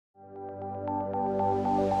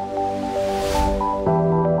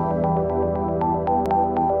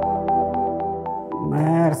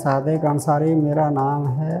सादिक अंसारी मेरा नाम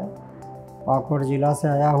है। पाकुड़ ज़िला से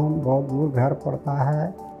आया हूँ, बहुत दूर घर पड़ता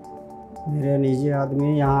है। मेरे निजी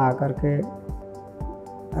आदमी यहाँ आकर के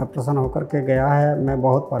ऑपरेशन होकर के गया है। मैं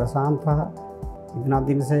बहुत परेशान था, इतना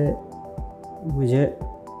दिन से मुझे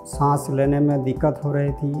सांस लेने में दिक्कत हो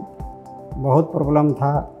रही थी, बहुत प्रॉब्लम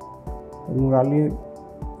था। तो मुराली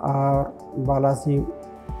और बाला सिंह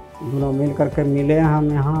दोनों मिल करके मिले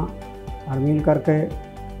हम यहाँ, और मिल करके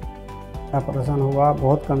ऑपरेशन हुआ।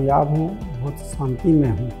 बहुत कामयाब हूँ, बहुत शांति में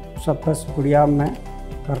हूँ। सबका शुक्रिया मैं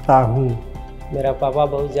करता हूँ। मेरा पापा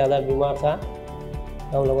बहुत ज़्यादा बीमार था।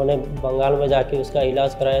 हम लोगों ने बंगाल में जाके उसका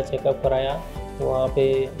इलाज कराया, चेकअप कराया, तो वहाँ पे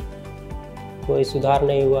कोई सुधार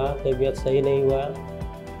नहीं हुआ, तबीयत सही नहीं हुआ।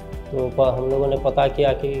 तो हम लोगों ने पता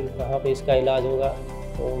किया कि कहाँ पे इसका इलाज होगा।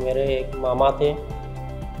 तो मेरे एक मामा थे,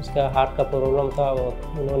 उसका हार्ट का प्रॉब्लम था,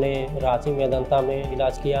 और उन्होंने रांची मेदंता में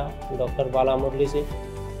इलाज किया डॉक्टर बालामुरली से।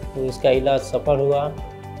 तो इसका इलाज सफल हुआ।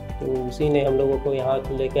 तो उसी ने हम लोगों को यहाँ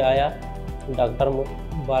लेके आया। डॉक्टर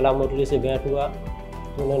बालामुरली से भेंट हुआ,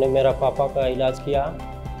 तो उन्होंने मेरा पापा का इलाज किया।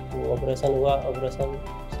 तो ऑपरेशन हुआ, ऑपरेशन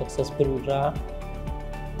सक्सेसफुल रहा।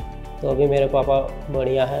 तो अभी मेरे पापा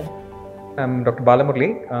बढ़िया हैं। I'm Dr. Balamurali,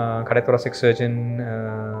 cardiothoracic surgeon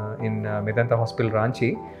in Medanta Hospital,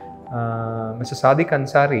 Ranchi. Mr. Sadiq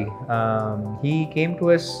Ansari, he came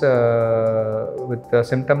to us with the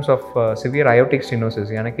symptoms of severe aortic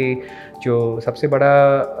stenosis, यानी कि जो सबसे बड़ा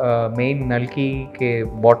मेन नलकी के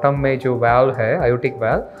बॉटम में जो वाल्व है, aortic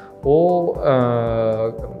valve, वो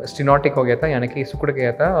स्टेनोटिक हो गया था, यानी कि सिकुड़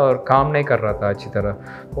गया था और काम नहीं कर रहा था अच्छी तरह,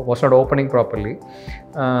 वो was not opening properly.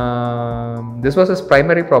 This was his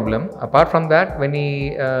primary problem. Apart from that when he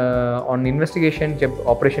on investigation, जब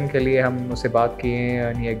ऑपरेशन के लिए हम उससे बात किए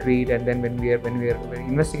and he agreed, and then when we are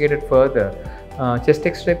investigated further, chest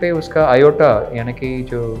x ray पे उसका आयोटा, यानी कि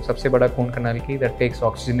जो सबसे बड़ा खून का नलकी that takes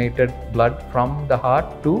oxygenated blood from the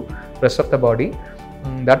heart to rest of the body,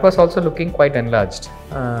 that was also looking quite enlarged.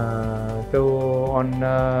 So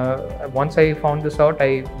once I found this out,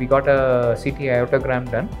 we got a CT aortogram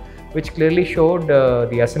done, which clearly showed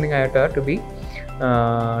the ascending aorta to be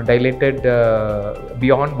dilated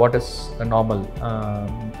beyond what is normal.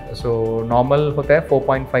 So normal होता है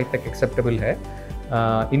 4.5 तक acceptable है।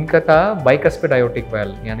 इनका था bicuspid aortic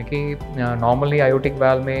valve, यानी कि normally aortic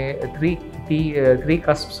valve में three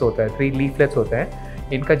cusps होता है, 3 leaflets होते हैं।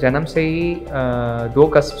 इनका जन्म से ही 2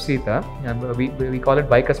 cusps ही था। We call it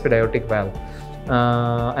bicuspid aortic valve,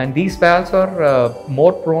 and these valves are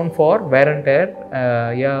more prone for wear and tear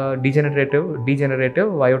या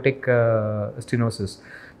degenerative aortic stenosis.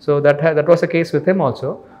 So that was the case with him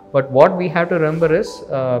also. But what we have to remember is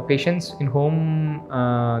patients in whom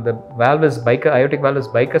the valve is aortic valve is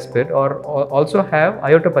bicuspid or also have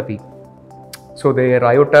aortopathy. So their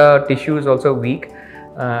aorta tissue is also weak.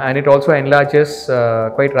 And it also enlarges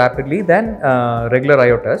quite rapidly than regular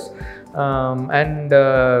aortas. And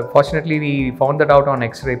fortunately we found that out on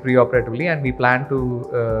X-ray pre-operatively, and we plan to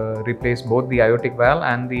replace both the aortic valve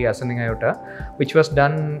and the ascending aorta, which was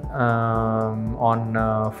done on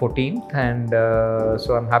 14th, and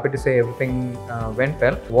so I'm happy to say everything went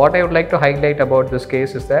well. What I would like to highlight about this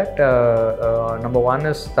case is that number one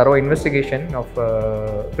is thorough investigation of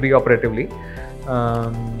pre-operatively.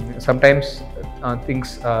 Sometimes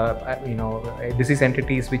things, disease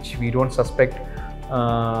entities which we don't suspect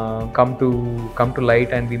come to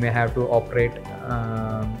light, and we may have to operate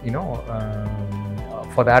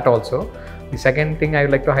for that also. The second thing I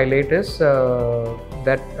would like to highlight is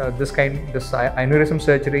that this aneurysm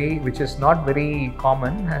surgery, which is not very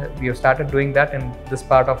common, we have started doing that in this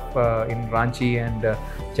part of in Ranchi and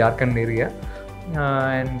Jharkhand area,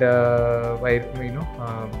 and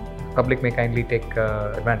public may kindly take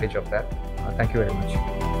advantage of that. Thank you very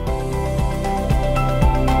much.